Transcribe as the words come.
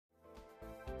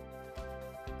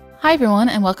Hi everyone,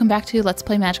 and welcome back to Let's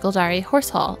Play Magical Diary Horse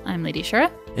Hall. I'm Lady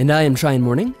Shura. And I am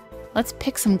tryinmorning. Let's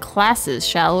pick some classes,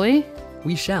 shall we?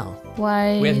 We shall.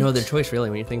 Why? We have no other choice,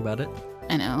 really, when you think about it.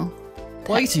 I know.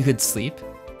 Well, I guess you could sleep.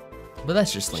 But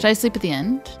that's just sleep. Should I sleep at the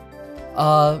end?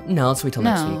 No, let's wait till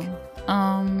next week.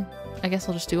 I guess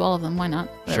I'll just do all of them. Why not?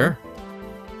 Whatever.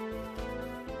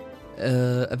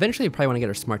 Sure. Eventually, we probably want to get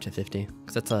our smart to 50,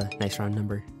 because that's a nice round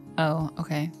number. Oh,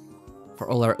 okay. For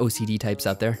all our OCD types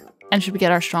out there. And should we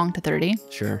get our strong to 30?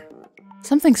 Sure.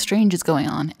 Something strange is going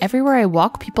on. Everywhere I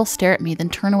walk, people stare at me, then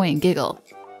turn away and giggle.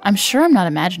 I'm sure I'm not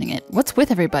imagining it. What's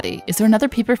with everybody? Is there another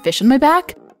paper fish on my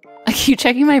back? I keep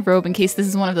checking my robe in case this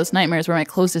is one of those nightmares where my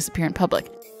clothes disappear in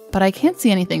public. But I can't see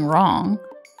anything wrong.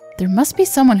 There must be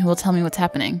someone who will tell me what's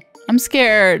happening. I'm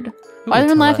scared. Why is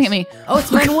everyone laughing at me? Oh,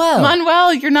 it's Manuel!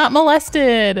 Manuel, you're not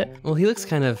molested! Well, he looks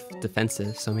kind of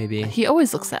defensive, so maybe... He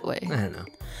always looks that way. I don't know.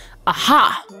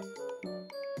 Aha!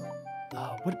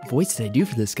 What voice did I do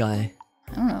for this guy?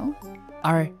 I don't know.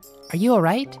 Are you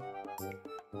alright?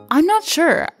 I'm not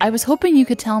sure. I was hoping you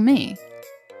could tell me.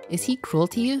 Is he cruel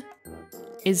to you?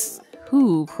 Is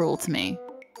who cruel to me?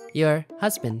 Your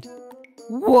husband.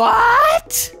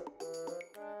 What?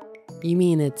 You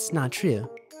mean it's not true?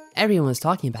 Everyone was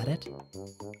talking about it.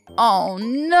 Oh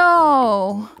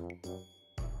no.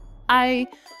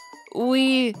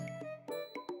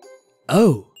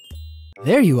 Oh,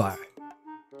 there you are.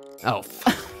 Oh,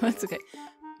 that's okay.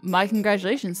 My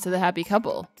congratulations to the happy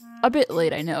couple. A bit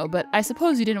late, I know, but I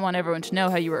suppose you didn't want everyone to know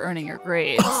how you were earning your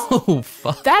grades. Oh,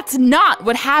 fuck. That's not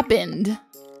what happened.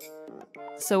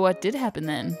 So what did happen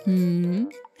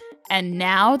then? And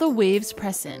now the waves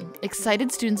press in.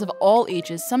 Excited students of all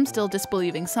ages, some still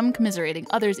disbelieving, some commiserating,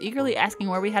 others eagerly asking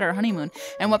where we had our honeymoon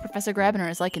and what Professor Grabiner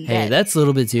is like in bed. Hey, that's a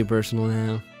little bit too personal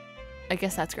now. I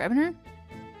guess that's Grabiner?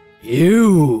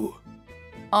 You!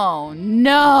 Oh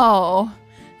no!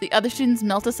 The other students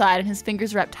melt aside and his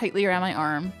fingers wrap tightly around my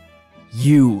arm.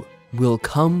 You will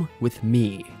come with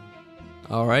me.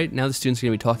 Alright, now the student's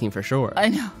gonna be talking for sure. I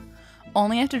know.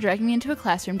 Only after dragging me into a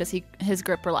classroom does his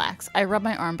grip relax. I rub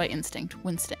my arm by instinct.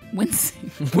 Winston.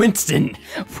 Winston!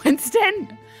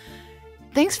 Winston!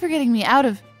 Thanks for getting me out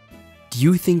of... Do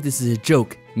you think this is a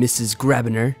joke, Mrs.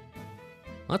 Grabiner?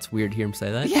 Well, that's weird to hear him say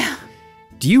that. Yeah.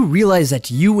 Do you realize that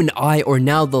you and I are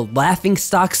now the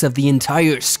laughingstocks of the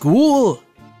entire school?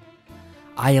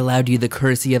 I allowed you the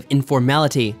courtesy of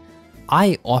informality.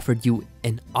 I offered you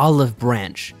an olive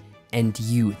branch, and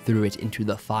you threw it into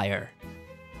the fire.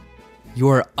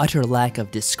 Your utter lack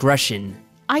of discretion.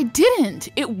 I didn't.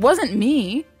 It wasn't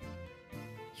me.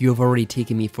 You have already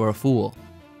taken me for a fool,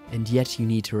 and yet you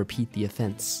need to repeat the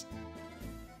offense.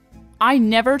 I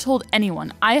never told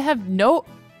anyone. I have no...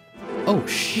 Oh,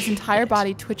 shit. His entire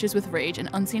body twitches with rage. An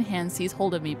unseen hand seizes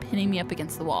hold of me, pinning me up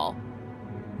against the wall.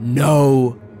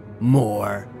 No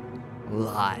more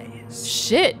lies.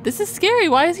 Shit, this is scary.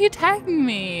 Why is he attacking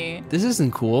me? This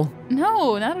isn't cool.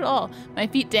 No, not at all. My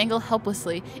feet dangle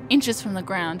helplessly, inches from the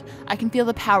ground. I can feel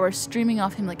the power streaming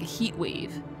off him like a heat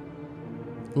wave.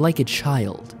 Like a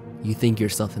child, you think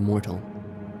yourself immortal,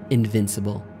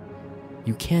 invincible.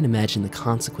 You can't imagine the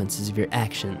consequences of your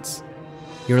actions.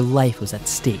 Your life was at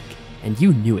stake, and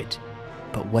you knew it.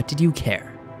 But what did you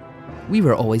care? We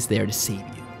were always there to save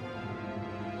you.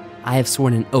 I have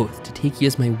sworn an oath to take you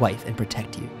as my wife and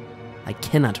protect you. I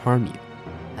cannot harm you.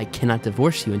 I cannot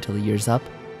divorce you until the year's up.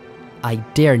 I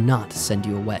dare not send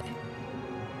you away.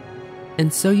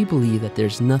 And so you believe that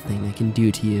there's nothing I can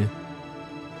do to you.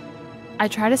 I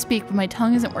try to speak, but my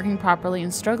tongue isn't working properly,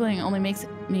 and struggling only makes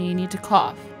me need to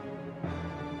cough.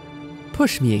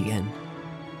 Push me again.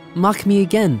 Mock me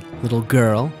again, little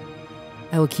girl.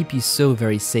 I will keep you so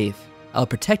very safe. I'll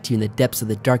protect you in the depths of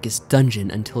the darkest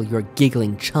dungeon until your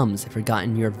giggling chums have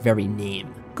forgotten your very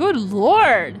name. Good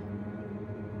lord!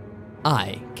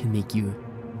 I can make you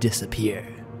disappear.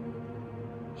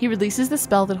 He releases the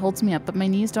spell that holds me up, but my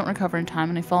knees don't recover in time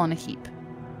and I fall in a heap.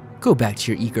 Go back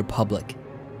to your eager public.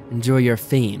 Enjoy your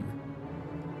fame.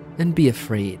 And be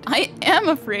afraid. I am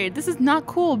afraid. This is not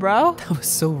cool, bro. That was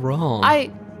so wrong.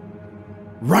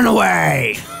 Run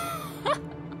away!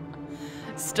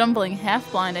 Stumbling,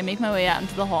 half blind, I make my way out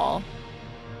into the hall.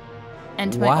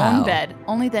 And to my own bed.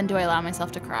 Only then do I allow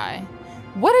myself to cry.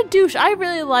 What a douche. I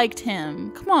really liked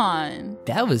him. Come on.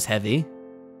 That was heavy.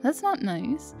 That's not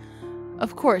nice.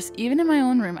 Of course, even in my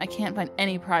own room, I can't find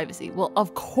any privacy. Well,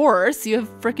 of course, you have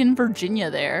frickin' Virginia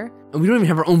there. We don't even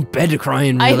have our own bed to cry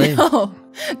in, really. I know.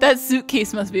 That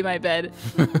suitcase must be my bed.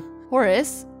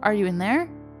 Horace, are you in there?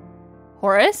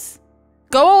 Horace?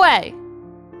 Go away!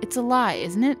 It's a lie,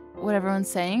 isn't it? What everyone's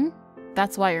saying?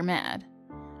 That's why you're mad.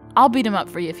 I'll beat him up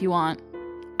for you if you want.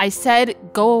 I said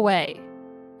go away.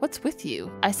 What's with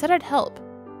you? I said I'd help.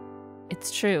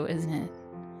 It's true, isn't it?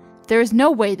 There is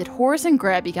no way that Horace and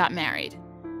Grabby got married.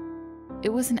 It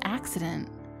was an accident.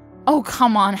 Oh,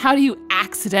 come on. How do you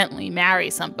accidentally marry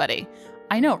somebody?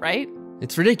 I know, right?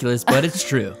 It's ridiculous, but it's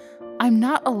true. I'm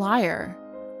not a liar.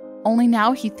 Only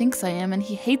now he thinks I am, and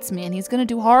he hates me, and he's gonna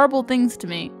do horrible things to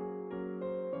me.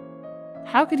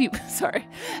 How could you,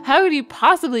 how could you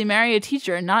possibly marry a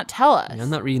teacher and not tell us?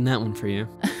 I'm not reading that one for you.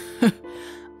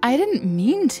 I didn't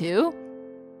mean to.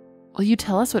 Will you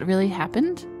tell us what really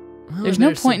happened? Well, There's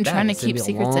no point in trying to keep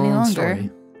secrets any longer.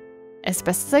 Story. As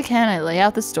best as I can, I lay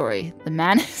out the story. The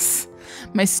madness,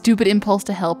 my stupid impulse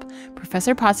to help,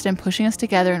 Professor Potsdam pushing us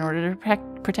together in order to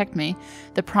protect me,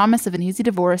 the promise of an easy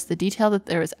divorce, the detail that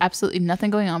there was absolutely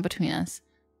nothing going on between us.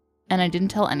 And I didn't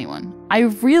tell anyone. I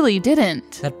really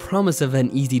didn't. That promise of an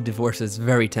easy divorce is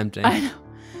very tempting. I know.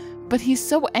 But he's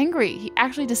so angry. He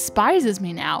actually despises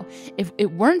me now. If it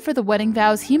weren't for the wedding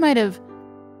vows, he might have...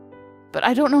 But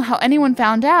I don't know how anyone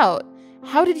found out.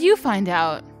 How did you find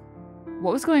out?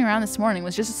 What was going around this morning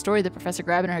was just a story that Professor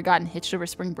Grabiner had gotten hitched over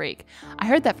spring break. I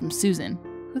heard that from Susan.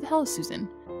 Who the hell is Susan?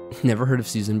 Never heard of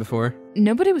Susan before.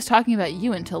 Nobody was talking about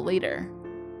you until later.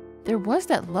 There was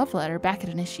that love letter back at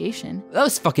initiation. That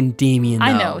was fucking Damien, though.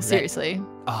 I know, seriously.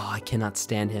 Oh, I cannot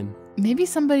stand him. Maybe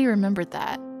somebody remembered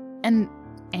that. And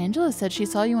Angela said she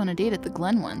saw you on a date at the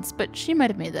Glen once, but she might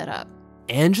have made that up.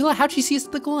 Angela? How'd she see us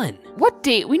at the Glen? What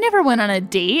date? We never went on a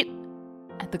date.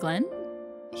 At the Glen?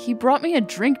 He brought me a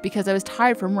drink because I was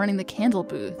tired from running the candle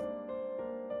booth.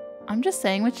 I'm just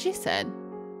saying what she said.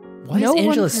 Why is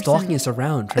Angela stalking us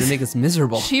around, trying to make us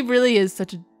miserable? She really is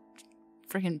such a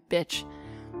freaking bitch.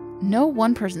 No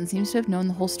one person seems to have known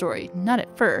the whole story, not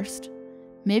at first.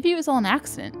 Maybe it was all an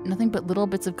accident, nothing but little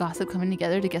bits of gossip coming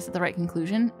together to guess at the right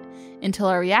conclusion, until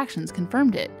our reactions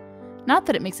confirmed it. Not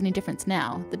that it makes any difference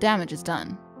now, the damage is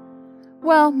done.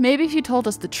 Well, maybe if you told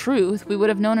us the truth, we would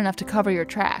have known enough to cover your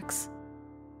tracks.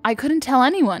 I couldn't tell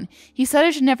anyone. He said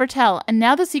I should never tell, and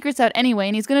now the secret's out anyway,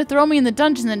 and he's gonna throw me in the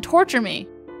dungeon and torture me.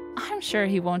 I'm sure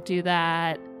he won't do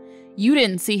that. You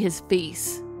didn't see his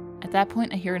face. At that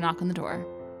point, I hear a knock on the door.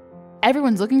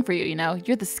 Everyone's looking for you, you know.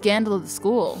 You're the scandal of the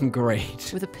school. Great.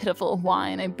 With a pitiful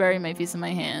whine, I bury my face in my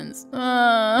hands.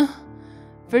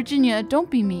 Virginia,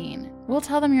 don't be mean. We'll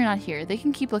tell them you're not here. They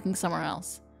can keep looking somewhere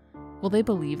else. Will they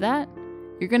believe that?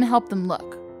 You're gonna help them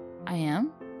look. I am?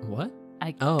 What?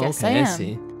 I guess I am. I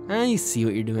see. I see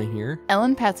what you're doing here.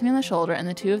 Ellen pats me on the shoulder, and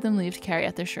the two of them leave to carry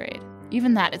out their charade.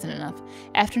 Even that isn't enough.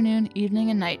 Afternoon, evening,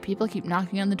 and night, people keep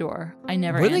knocking on the door. I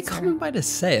never answer. What are they coming by to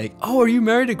say? Like, oh, are you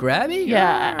married to Grabby?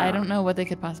 Yeah, I don't know what they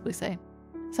could possibly say.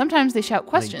 Sometimes they shout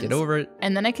questions. Like, get over it.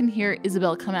 And then I can hear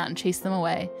Isabel come out and chase them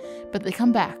away. But they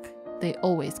come back. They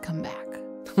always come back.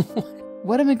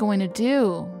 What am I going to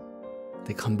do?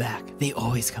 They come back. They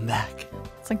always come back.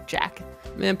 It's like Jack.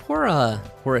 Man, poor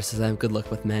Horace doesn't have good luck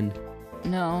with men.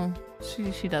 No,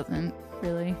 she doesn't,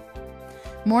 really.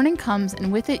 Morning comes,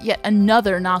 and with it, yet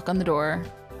another knock on the door.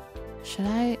 Should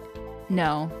I?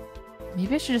 No.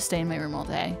 Maybe I should just stay in my room all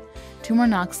day. 2 more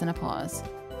knocks, then a pause.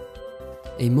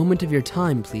 A moment of your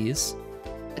time, please.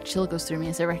 A chill goes through me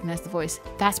as I recognize the voice.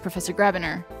 That's Professor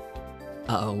Grabiner.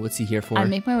 Uh-oh, what's he here for? I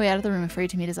make my way out of the room,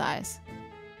 afraid to meet his eyes.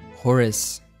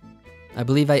 Horace, I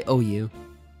believe I owe you.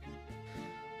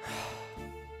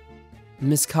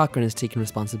 Miss Cochran has taken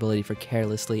responsibility for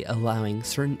carelessly allowing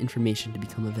certain information to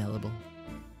become available.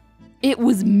 It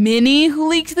was Minnie who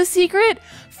leaked the secret?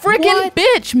 Frickin'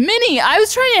 bitch, Minnie! I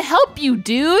was trying to help you,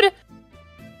 dude!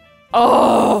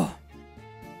 Oh!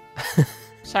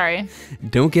 Sorry.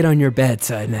 Don't get on your bad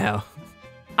side now.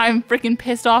 I'm frickin'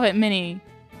 pissed off at Minnie.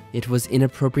 It was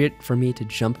inappropriate for me to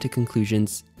jump to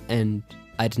conclusions, and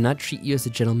I did not treat you as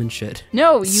a gentleman should.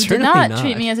 No, you did not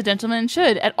treat me as a gentleman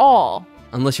should at all.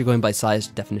 Unless you're going by Si's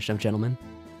definition of gentleman.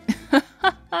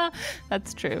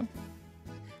 That's true.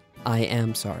 I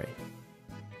am sorry.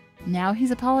 Now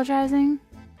he's apologizing?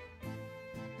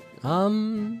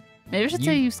 Maybe I should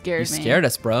say you scared me. You scared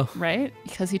us, bro. Right?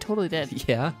 Because he totally did.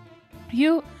 Yeah.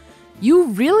 You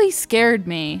really scared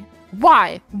me.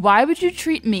 Why? Why would you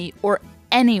treat me or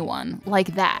anyone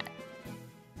like that?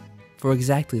 For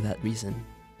exactly that reason.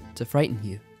 To frighten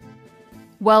you.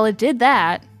 Well, it did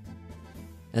that.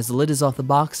 As the lid is off the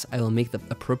box, I will make the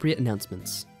appropriate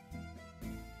announcements.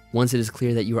 Once it is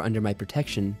clear that you are under my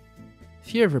protection,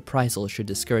 fear of reprisal should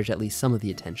discourage at least some of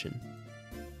the attention.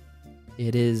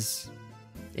 It is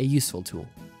a useful tool.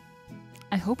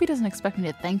 I hope he doesn't expect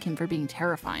me to thank him for being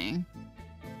terrifying.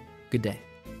 Good day.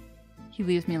 He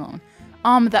leaves me alone.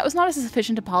 That was not a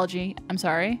sufficient apology. I'm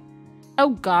sorry. Oh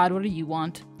God, what do you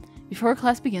want? Before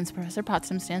class begins, Professor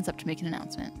Potsdam stands up to make an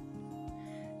announcement.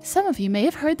 Some of you may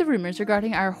have heard the rumors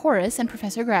regarding our Horace and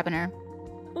Professor Grabiner.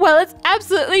 Well, it's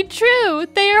absolutely true.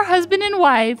 They are husband and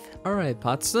wife. All right,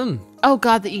 Potsdam. Oh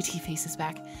god, the ET face is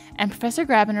back. And Professor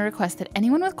Grabiner requests that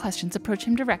anyone with questions approach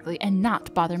him directly and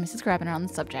not bother Mrs. Grabiner on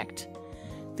the subject.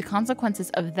 The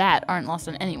consequences of that aren't lost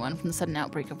on anyone from the sudden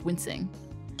outbreak of wincing.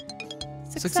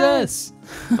 Success!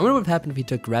 I wonder what would happen if he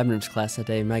took Grabiner's class that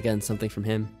day and might get something from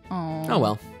him. Oh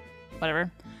well.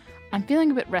 Whatever. I'm feeling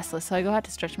a bit restless, so I go out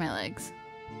to stretch my legs.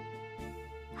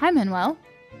 Hi, Manuel.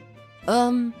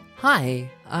 Hi.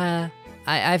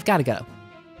 I've gotta go.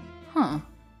 Huh.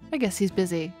 I guess he's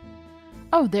busy.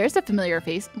 Oh, there's a familiar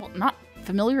face. Well, not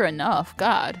familiar enough.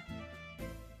 God.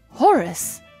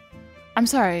 Horace! I'm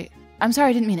sorry. I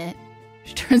didn't mean it.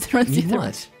 She turns and runs the other way.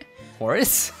 What?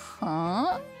 Horace?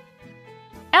 Huh?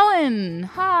 Ellen!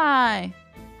 Hi!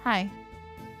 Hi.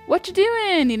 What you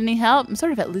doing? Need any help? I'm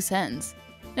sort of at loose ends.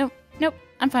 Nope.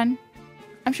 I'm fine.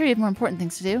 I'm sure you have more important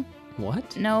things to do.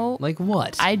 What? No. Like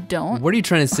what? I don't. What are you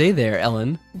trying to say there,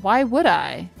 Ellen? Why would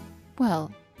I?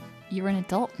 Well, you're an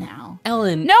adult now.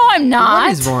 Ellen. No, I'm not!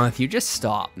 What is wrong with you? Just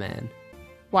stop, man.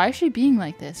 Why is she being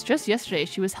like this? Just yesterday,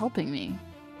 she was helping me.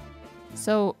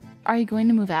 So, are you going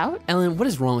to move out? Ellen, what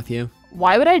is wrong with you?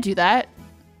 Why would I do that?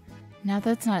 Now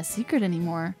that's not a secret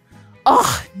anymore.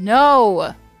 Ugh,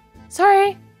 no!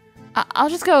 Sorry. I'll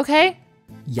just go, okay?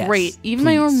 Yes. Great. Even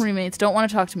my own roommates don't want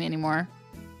to talk to me anymore.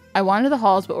 I wander the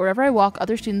halls, but wherever I walk,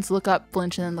 other students look up,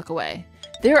 flinch, and then look away.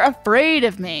 They're afraid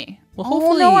of me. Well,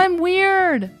 hopefully... Oh no, I'm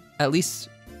weird. At least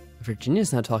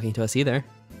Virginia's not talking to us either,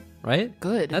 right?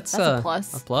 Good. That's a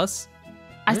plus. A plus?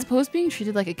 I suppose being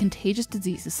treated like a contagious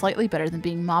disease is slightly better than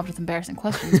being mobbed with embarrassing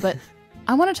questions, but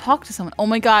I want to talk to someone. Oh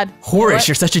my god. Horace,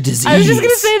 you're such a disease. I was just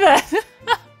going to say that.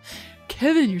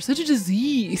 Kevin, you're such a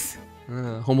disease.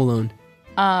 Home Alone.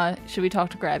 Should we talk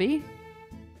to Grabby?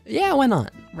 Yeah, why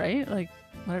not? Right? Like,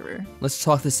 whatever. Let's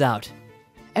talk this out.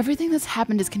 Everything that's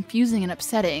happened is confusing and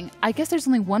upsetting. I guess there's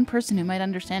only one person who might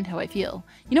understand how I feel.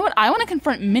 You know what? I want to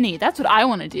confront Minnie. That's what I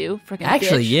want to do. Frickin'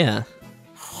 Actually, bitch. yeah.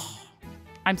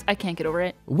 I can't get over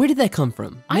it. Where did that come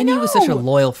from? I Minnie know. was such a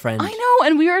loyal friend. I know,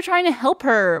 and we were trying to help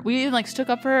her. We even, like, stuck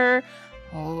up for her.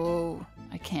 Oh,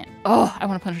 I can't. Oh, I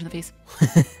want to punch her in the face.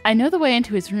 I know the way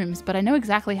into his rooms, but I know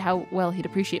exactly how well he'd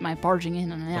appreciate my barging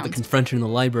in unannounced. The confronter in the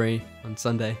library on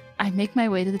Sunday. I make my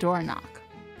way to the door and knock.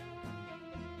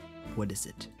 What is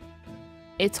it?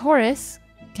 It's Horace.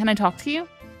 Can I talk to you?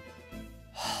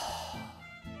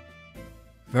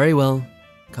 Very well.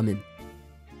 Come in.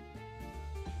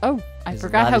 Oh, I His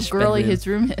forgot how lavish girly bedroom. his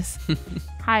room is.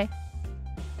 Hi.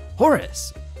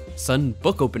 Horace! Sudden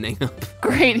book opening up.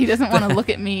 Great, he doesn't want to look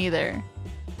at me either.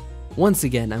 Once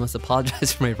again, I must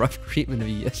apologize for my rough treatment of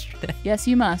you yesterday. Yes,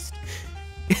 you must.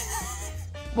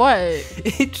 What?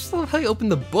 It just love how you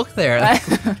opened the book there.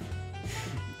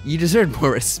 You deserve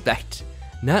more respect.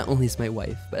 Not only as my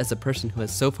wife, but as a person who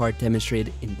has so far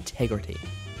demonstrated integrity.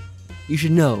 You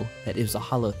should know that it was a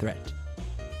hollow threat.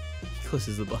 He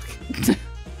closes the book.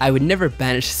 I would never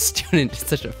banish a student to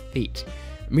such a fate,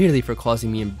 merely for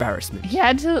causing me embarrassment. He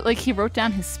had to, like, he wrote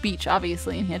down his speech,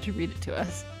 obviously, and he had to read it to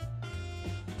us.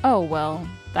 Oh, well,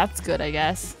 that's good, I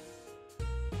guess.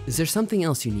 Is there something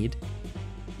else you need?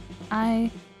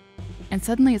 And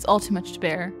suddenly it's all too much to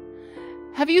bear.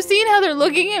 Have you seen how they're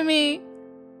looking at me?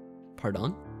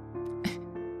 Pardon?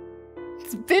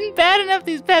 It's been bad enough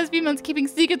these past few months keeping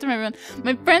secrets from everyone.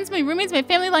 My friends, my roommates, my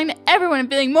family, lying to everyone and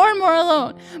feeling more and more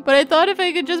alone. But I thought if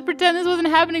I could just pretend this wasn't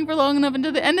happening for long enough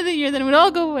until the end of the year, then it would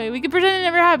all go away. We could pretend it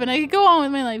never happened. I could go on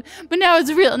with my life. But now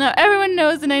it's real. Now everyone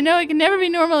knows, and I know I can never be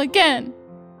normal again.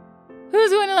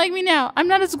 Who's going to like me now? I'm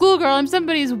not a schoolgirl. I'm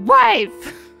somebody's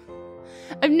wife.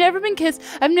 I've never been kissed.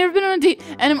 I've never been on a date,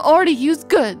 and I'm already used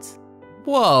goods.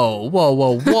 Whoa, whoa,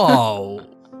 whoa, whoa.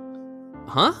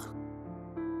 Huh?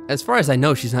 As far as I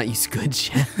know, she's not used goods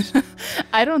yet.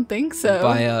 I don't think so.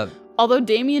 By, Although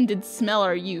Damien did smell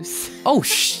our use. Oh,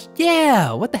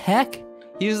 yeah, what the heck?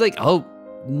 He was like, oh,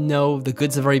 no, the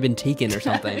goods have already been taken or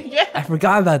something. Yeah. I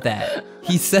forgot about that.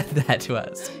 He said that to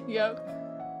us. Yep.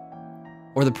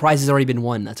 Or the prize has already been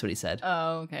won, that's what he said.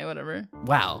 Oh, okay, whatever.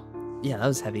 Wow. Yeah, that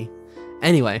was heavy.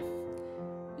 Anyway,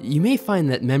 you may find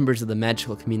that members of the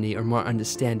magical community are more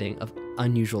understanding of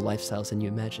unusual lifestyles than you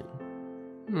imagine.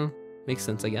 Makes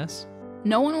sense, I guess.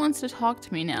 No one wants to talk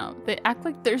to me now. They act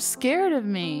like they're scared of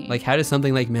me. Like, how does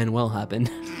something like Manuel happen?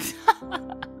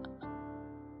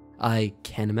 I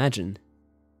can't imagine.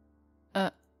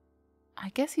 I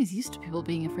guess he's used to people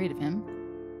being afraid of him.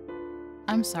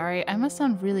 I'm sorry, I must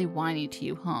sound really whiny to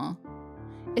you, huh?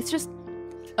 It's just,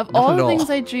 of all the things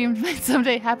I dreamed might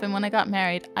someday happen when I got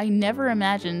married, I never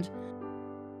imagined.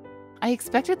 I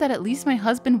expected that at least my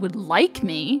husband would like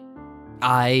me.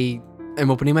 I am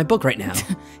opening my book right now.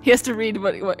 He has to read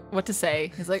what to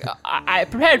say. He's like, I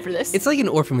prepared for this. It's like an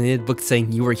orphan when they had a book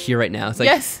saying you were here right now. It's like,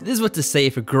 yes. This is what to say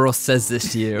if a girl says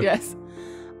this to you. Yes.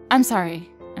 I'm sorry.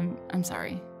 I'm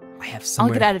sorry. I have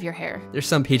somewhere. I'll get out of your hair. There's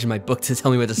some page in my book to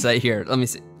tell me what to say here. Let me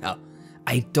see. Oh,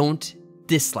 I don't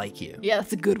dislike you. Yeah,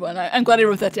 that's a good one. I'm glad I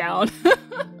wrote that down.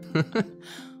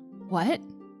 What?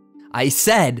 I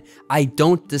said I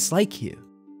don't dislike you.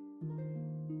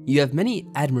 You have many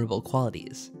admirable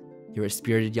qualities. You're a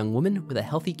spirited young woman with a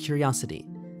healthy curiosity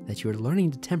that you are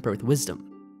learning to temper with wisdom.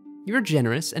 You're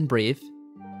generous and brave,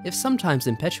 if sometimes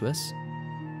impetuous.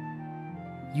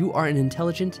 You are an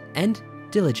intelligent and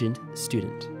diligent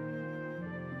student.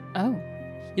 Oh.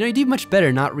 You know, you do much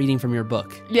better not reading from your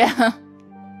book. Yeah.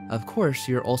 Of course,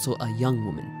 you're also a young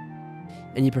woman,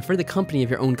 and you prefer the company of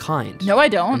your own kind. No, I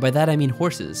don't. And by that I mean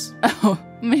horses. Oh,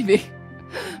 maybe.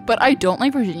 But I don't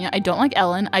like Virginia. I don't like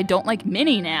Ellen. I don't like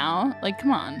Minnie now. Like,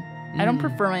 come on. I don't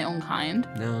prefer my own kind.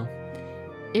 No.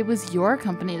 It was your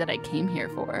company that I came here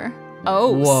for.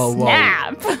 Oh, whoa,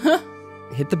 snap.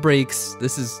 Whoa. Hit the brakes.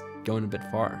 This is going a bit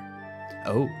far.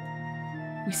 Oh.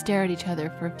 We stare at each other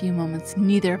for a few moments,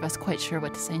 neither of us quite sure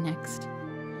what to say next.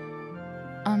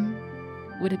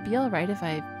 Would it be alright if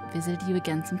I visited you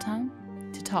again sometime?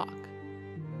 To talk.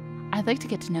 I'd like to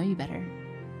get to know you better.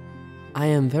 I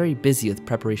am very busy with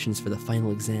preparations for the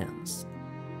final exams.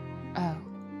 Oh.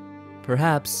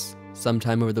 Perhaps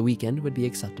sometime over the weekend would be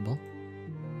acceptable.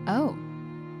 Oh.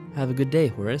 Have a good day,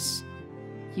 Horace.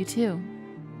 You too,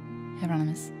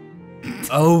 Hieronymus.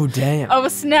 Oh, damn. Oh,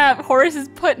 snap. Horace is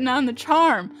putting on the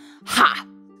charm. Ha!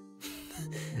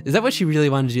 Is that what she really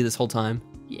wanted to do this whole time?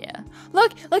 Yeah.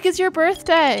 Look, it's your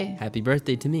birthday. Happy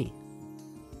birthday to me.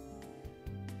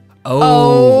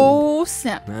 Oh,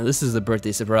 snap. Now this is a birthday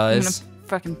I'm surprise. gonna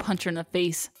fucking punch her in the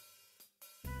face.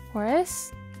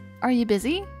 Horace, are you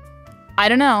busy? I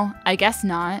don't know. I guess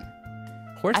not.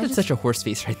 Horace had such a horse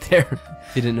face right there.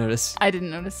 If you didn't notice. I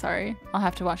didn't notice, sorry. I'll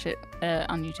have to watch it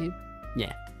on YouTube.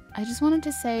 Yeah. I just wanted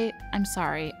to say I'm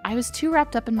sorry. I was too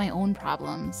wrapped up in my own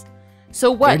problems. So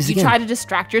what? You try to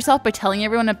distract yourself by telling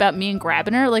everyone about me and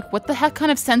Grabiner? Like, what the heck kind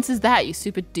of sense is that, you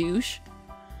stupid douche?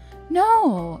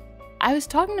 No. I was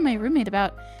talking to my roommate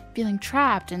about feeling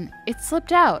trapped, and it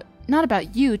slipped out. Not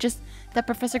about you, just that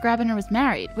Professor Grabiner was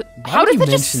married. How did that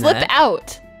just slip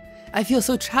out? I feel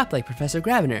so trapped like Professor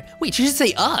Grabiner. Wait, she should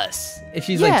say us. If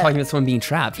she's like talking about someone being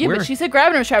trapped. Yeah, but she said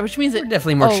Grabiner was trapped, which means that we're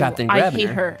definitely more trapped than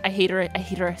Grabiner. I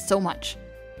hate her so much.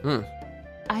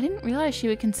 I didn't realize she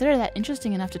would consider that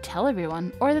interesting enough to tell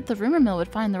everyone, or that the rumor mill would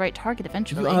find the right target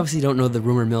eventually. You obviously don't know the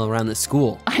rumor mill around the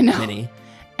school. I know. Minnie.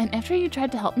 And after you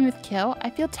tried to help me with Kyo, I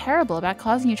feel terrible about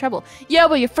causing you trouble. Yeah,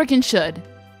 well, you freaking should.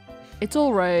 It's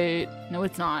alright. No,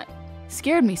 it's not.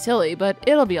 Scared me silly, but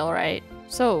it'll be alright.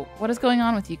 So, what is going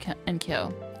on with you and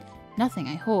Kyo? Nothing,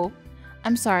 I hope.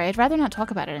 I'm sorry, I'd rather not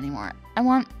talk about it anymore.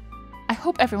 I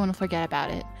hope everyone will forget about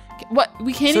it. What?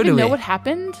 We can't even know what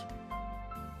happened?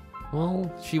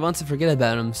 Well, she wants to forget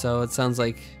about him, so it sounds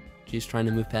like she's trying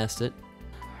to move past it.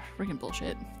 Freaking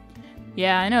bullshit.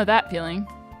 Yeah, I know that feeling.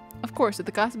 Of course, with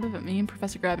the gossip about me and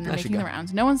Professor Grabiner making the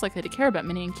rounds, no one's likely to care about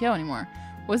Minnie and Kyo anymore.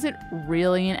 Was it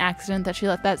really an accident that she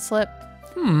let that slip?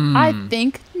 I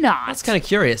think not. That's kind of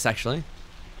curious, actually.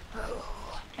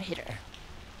 I hate her.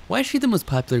 Why is she the most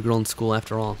popular girl in school,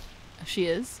 after all? She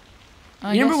is.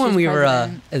 You remember when we were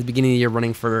at the beginning of the year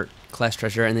running for class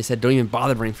treasurer, and they said don't even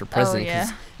bother running for president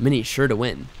because Minnie's sure to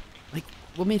win. Like,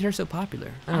 what made her so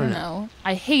popular? I don't know.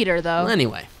 I hate her, though. Well,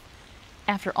 anyway.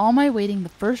 After all my waiting, the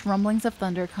first rumblings of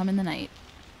thunder come in the night.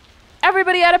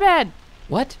 Everybody out of bed!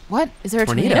 What? What? Is there a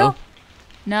tornado?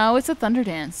 No, it's a thunder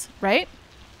dance, right?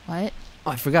 What?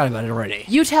 Oh, I forgot about it already.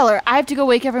 You tell her. I have to go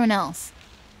wake everyone else.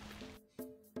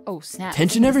 Oh, snap.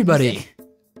 Attention, everybody.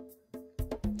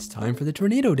 It's time for the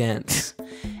tornado dance.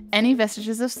 Any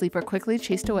vestiges of sleep are quickly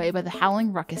chased away by the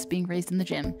howling ruckus being raised in the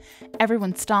gym.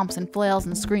 Everyone stomps and flails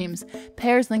and screams.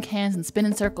 Pairs link hands and spin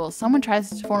in circles. Someone tries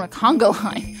to form a conga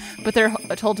line, but they're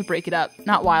told to break it up.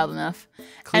 Not wild enough.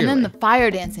 Clearly. And then the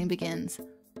fire dancing begins.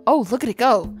 Oh, look at it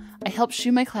go! I help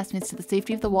shoo my classmates to the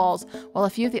safety of the walls, while a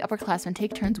few of the upperclassmen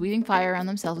take turns weaving fire around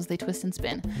themselves as they twist and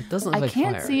spin. It doesn't look like fire.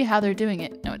 I can't see how they're doing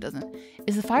it. No, it doesn't.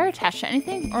 Is the fire attached to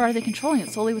anything, or are they controlling it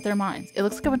solely with their minds? It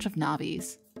looks like a bunch of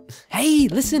knobbies. Hey,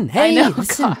 listen. Hey, I know,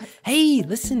 listen. God. Hey,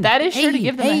 listen. That is sure to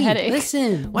give them a headache.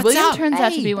 Listen. What's William up? turns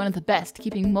out to be one of the best,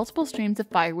 keeping multiple streams of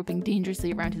fire whipping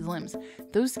dangerously around his limbs.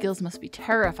 Those skills must be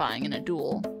terrifying in a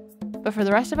duel. But for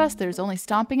the rest of us, there's only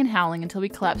stomping and howling until we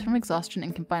collapse from exhaustion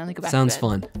and can finally go back to bed. Sounds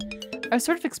fun. I was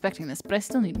sort of expecting this, but I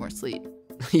still need more sleep.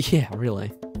 Yeah,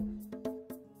 really.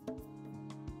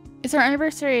 It's our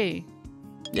anniversary.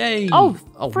 Yay! Oh,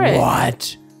 frick.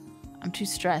 What? I'm too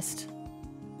stressed.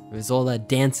 It was all that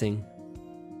dancing.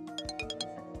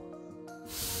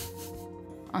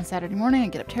 On Saturday morning, I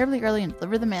get up terribly early and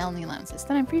deliver the mail and the allowances.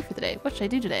 Then I'm free for the day. What should I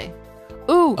do today?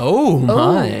 Ooh! Oh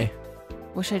my!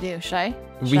 What should I do? Should I?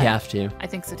 We have to. I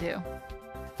think so too.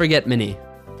 Forget Minnie.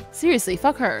 Seriously,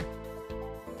 fuck her.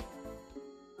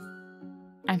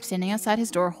 I'm standing outside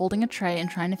his door holding a tray and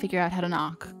trying to figure out how to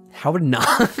knock. How would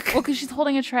knock? Well, because she's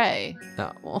holding a tray.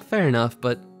 Oh, well, fair enough,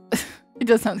 but... It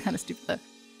does sound kind of stupid though.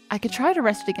 I could try to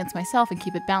rest it against myself and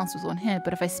keep it balanced with one hand,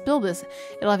 but if I spill this,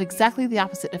 it'll have exactly the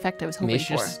opposite effect I was hoping Maybe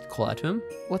for. just call out to him?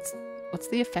 What's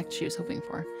the effect she was hoping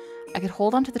for? I could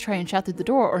hold onto the tray and shout through the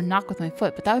door or knock with my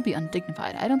foot, but that would be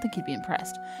undignified. I don't think he'd be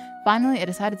impressed. Finally, I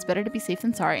decided it's better to be safe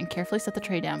than sorry and carefully set the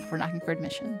tray down before knocking for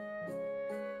admission.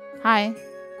 Hi.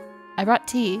 I brought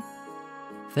tea.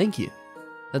 Thank you.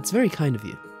 That's very kind of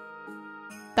you.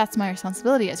 That's my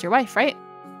responsibility as your wife, right?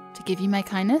 To give you my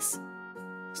kindness?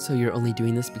 So you're only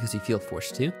doing this because you feel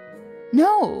forced to?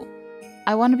 No.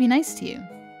 I want to be nice to you.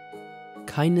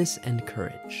 Kindness and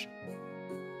courage.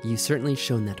 You've certainly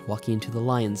shown that walking into the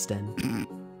lion's den.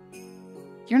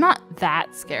 You're not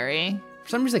that scary. For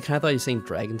some reason, I kind of thought you were saying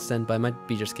dragon's den, but I might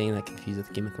be just getting that confused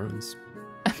with Game of Thrones.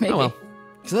 Maybe. Oh well.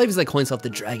 Because I thought he was like calling himself the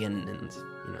dragon and,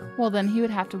 you know. Well, then he would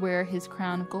have to wear his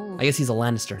crown of gold. I guess he's a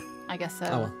Lannister. I guess so.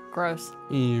 Oh well. Gross.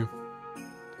 Yeah.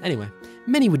 Anyway,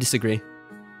 many would disagree.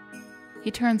 He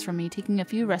turns from me, taking a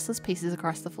few restless paces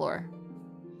across the floor.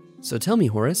 So tell me,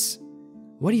 Horace,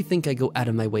 why do you think I go out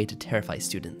of my way to terrify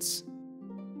students?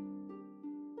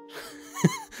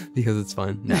 Because it's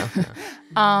fun. No.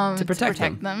 To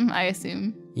protect them, I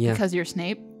assume. Yeah. Because you're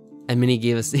Snape. And Minnie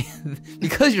gave us the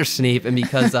because you're Snape and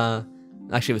because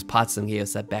actually it was Potsdam gave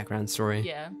us that background story.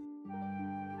 Yeah.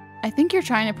 I think you're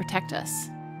trying to protect us.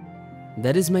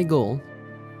 That is my goal.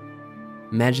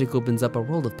 Magic opens up a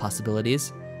world of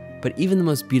possibilities, but even the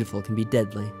most beautiful can be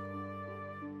deadly.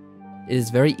 It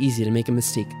is very easy to make a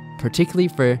mistake, particularly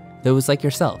for those like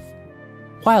yourself.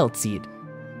 Wild Seed.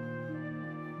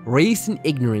 Raised in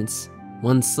ignorance,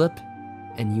 one slip,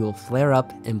 and you will flare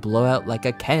up and blow out like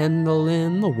a candle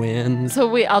in the wind. So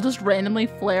wait, I'll just randomly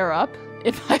flare up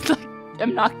if I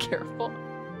am not careful.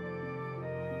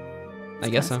 I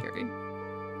guess so. Scary.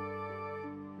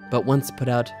 But once put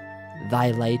out,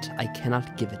 thy light I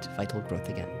cannot give it vital growth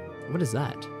again. What is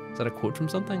that? Is that a quote from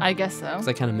something? I guess so. Because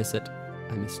I kind of miss it.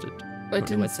 I missed it. But it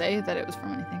didn't say that it was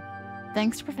from anything.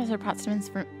 Thanks to Professor Potsdam's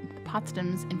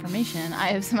information, I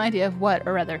have some idea of what,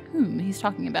 or rather, whom he's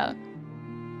talking about.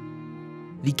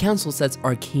 The council sets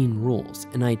arcane rules,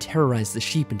 and I terrorize the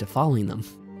sheep into following them.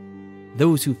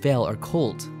 Those who fail are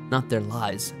cold, not their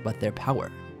lives, but their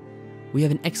power. We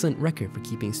have an excellent record for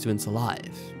keeping students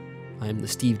alive. I am the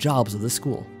Steve Jobs of the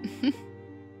school.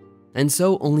 And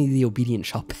so only the obedient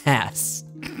shall pass,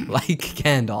 like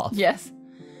Gandalf. Yes.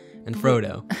 And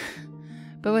Frodo.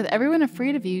 But with everyone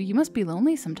afraid of you, you must be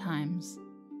lonely sometimes,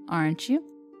 aren't you?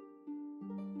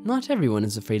 Not everyone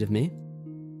is afraid of me.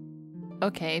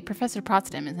 Okay, Professor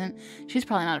Potsdam isn't. She's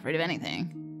probably not afraid of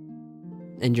anything.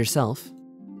 And yourself?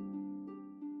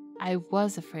 I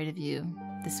was afraid of you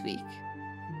this week.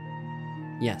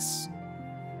 Yes,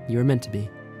 you were meant to be.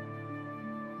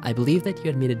 I believe that you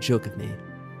had made a joke of me,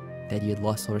 that you had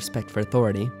lost all respect for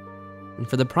authority, and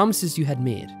for the promises you had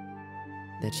made,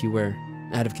 that you were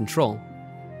out of control,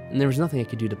 and there was nothing I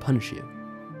could do to punish you.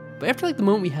 But after like the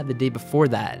moment we had the day before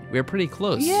that, we were pretty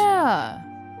close. Yeah.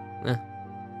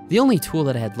 The only tool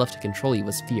that I had left to control you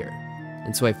was fear,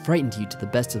 and so I frightened you to the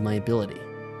best of my ability.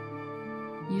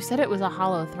 You said it was a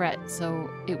hollow threat, so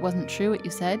it wasn't true what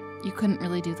you said? You couldn't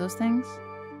really do those things?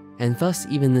 And thus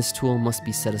even this tool must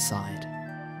be set aside.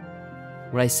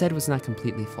 What I said was not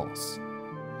completely false.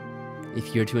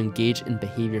 If you are to engage in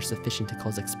behavior sufficient to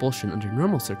cause expulsion under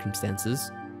normal circumstances,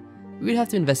 we would have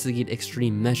to investigate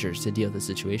extreme measures to deal with the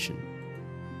situation.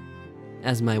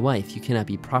 As my wife, you cannot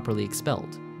be properly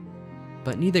expelled,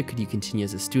 but neither could you continue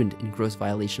as a student in gross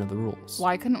violation of the rules.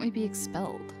 Why couldn't we be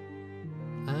expelled?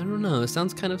 I don't know, it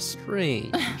sounds kind of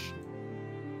strange.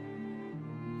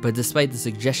 But despite the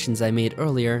suggestions I made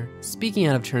earlier, speaking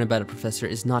out of turn about a professor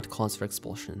is not cause for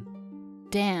expulsion.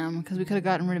 Damn, because we could have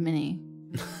gotten rid of Minnie.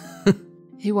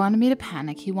 He wanted me to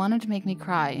panic, he wanted to make me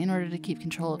cry in order to keep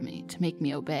control of me, to make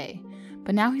me obey.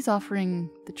 But now he's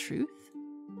offering the truth?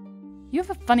 You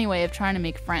have a funny way of trying to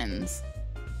make friends.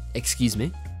 Excuse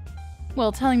me?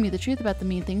 Well, telling me the truth about the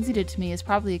mean things he did to me is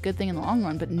probably a good thing in the long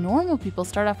run, but normal people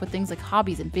start off with things like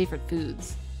hobbies and favorite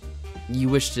foods. You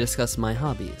wish to discuss my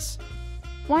hobbies?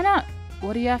 Why not?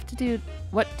 What do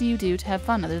you do to have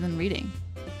fun other than reading?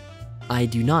 I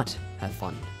do not have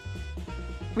fun.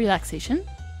 Relaxation?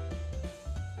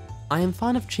 I am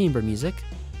fond of chamber music.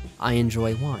 I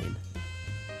enjoy wine,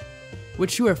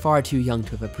 which you are far too young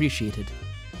to have appreciated.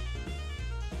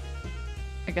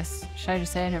 I guess, should I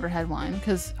just say I never had wine?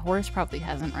 Because Horace probably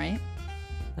hasn't, right?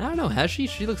 I don't know, has she?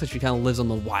 She looks like she kind of lives on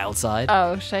the wild side.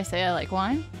 Oh, should I say I like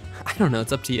wine? I don't know,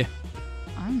 it's up to you.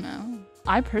 I don't know.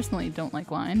 I personally don't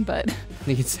like wine, but...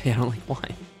 You could say I don't like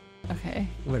wine. Okay.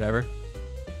 Whatever.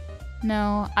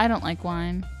 No, I don't like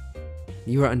wine.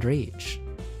 You are underage.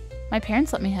 My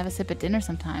parents let me have a sip at dinner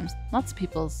sometimes. Lots of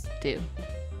people's do.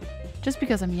 Just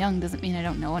because I'm young doesn't mean I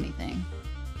don't know anything.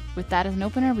 With that as an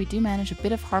opener, we do manage a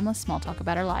bit of harmless small talk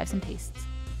about our lives and tastes.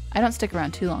 I don't stick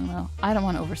around too long, though. I don't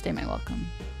want to overstay my welcome.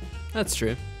 That's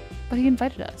true. But he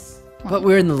invited us. But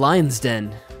we're in the lion's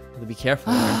den. We'll be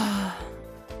careful there.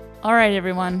 All right,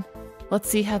 everyone. Let's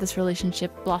see how this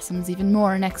relationship blossoms even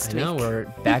more next week. I know, we're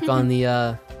back on the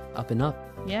up and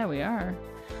up. Yeah, we are.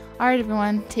 All right,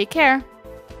 everyone. Take care.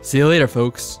 See you later,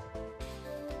 folks.